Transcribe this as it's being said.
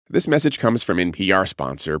This message comes from NPR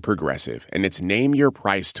sponsor Progressive, and it's Name Your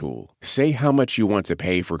Price tool. Say how much you want to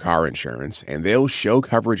pay for car insurance, and they'll show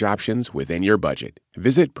coverage options within your budget.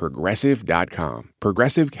 Visit Progressive.com.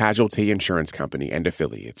 Progressive Casualty Insurance Company and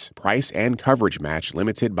Affiliates. Price and coverage match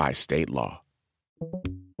limited by state law.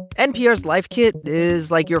 NPR's Life Kit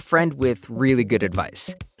is like your friend with really good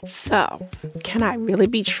advice. So, can I really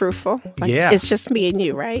be truthful? Yeah. It's just me and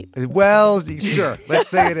you, right? Well, sure. Let's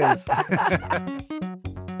say it is.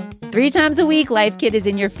 3 times a week, Life Kit is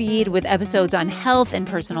in your feed with episodes on health and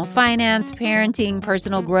personal finance, parenting,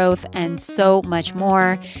 personal growth, and so much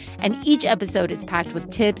more. And each episode is packed with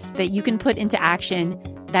tips that you can put into action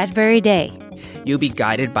that very day. You'll be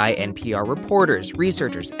guided by NPR reporters,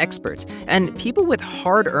 researchers, experts, and people with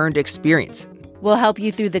hard-earned experience. We'll help you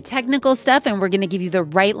through the technical stuff, and we're going to give you the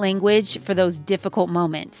right language for those difficult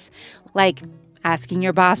moments, like asking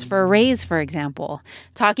your boss for a raise, for example,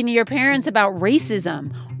 talking to your parents about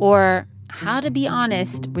racism, or how to be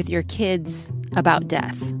honest with your kids about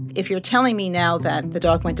death. If you're telling me now that the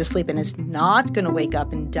dog went to sleep and is not going to wake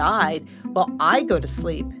up and died, well, I go to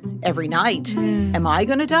sleep every night. Am I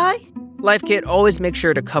going to die? Life Kit always makes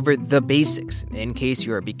sure to cover the basics in case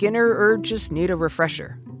you're a beginner or just need a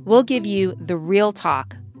refresher. We'll give you the real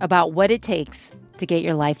talk about what it takes to get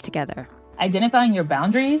your life together. Identifying your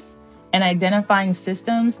boundaries and identifying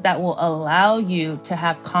systems that will allow you to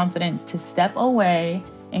have confidence to step away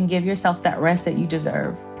and give yourself that rest that you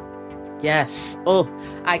deserve. Yes. Oh,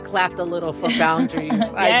 I clapped a little for boundaries.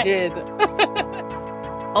 Yes. I did.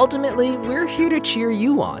 Ultimately, we're here to cheer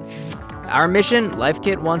you on. Our mission, Life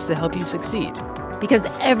Kit wants to help you succeed. Because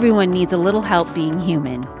everyone needs a little help being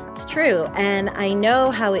human. It's true, and I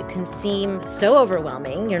know how it can seem so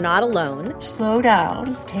overwhelming. You're not alone. Slow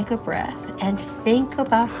down, take a breath, and think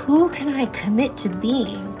about who can I commit to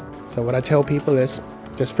being. So what I tell people is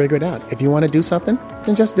just figure it out. If you want to do something,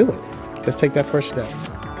 then just do it. Just take that first step.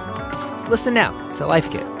 Listen now to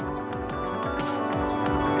Life Kit.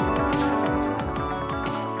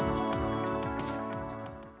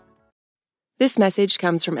 This message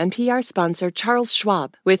comes from NPR sponsor Charles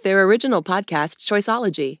Schwab with their original podcast,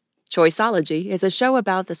 Choiceology. Choiceology is a show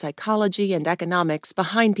about the psychology and economics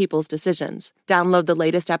behind people's decisions. Download the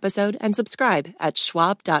latest episode and subscribe at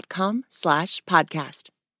schwab.com/podcast.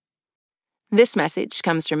 This message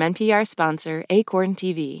comes from NPR sponsor Acorn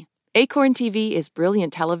TV. Acorn TV is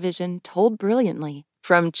brilliant television told brilliantly,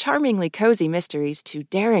 from charmingly cozy mysteries to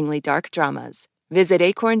daringly dark dramas. Visit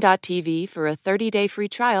acorn.tv for a 30-day free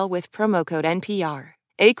trial with promo code NPR.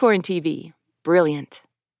 Acorn TV. Brilliant.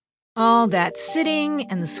 All that sitting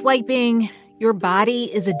and swiping, your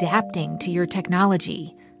body is adapting to your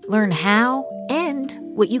technology. Learn how and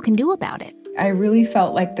what you can do about it. I really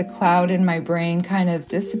felt like the cloud in my brain kind of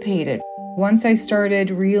dissipated. Once I started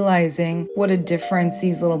realizing what a difference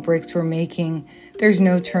these little breaks were making, there's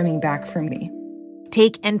no turning back for me.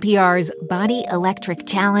 Take NPR's Body Electric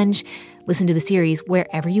Challenge. Listen to the series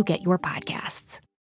wherever you get your podcasts.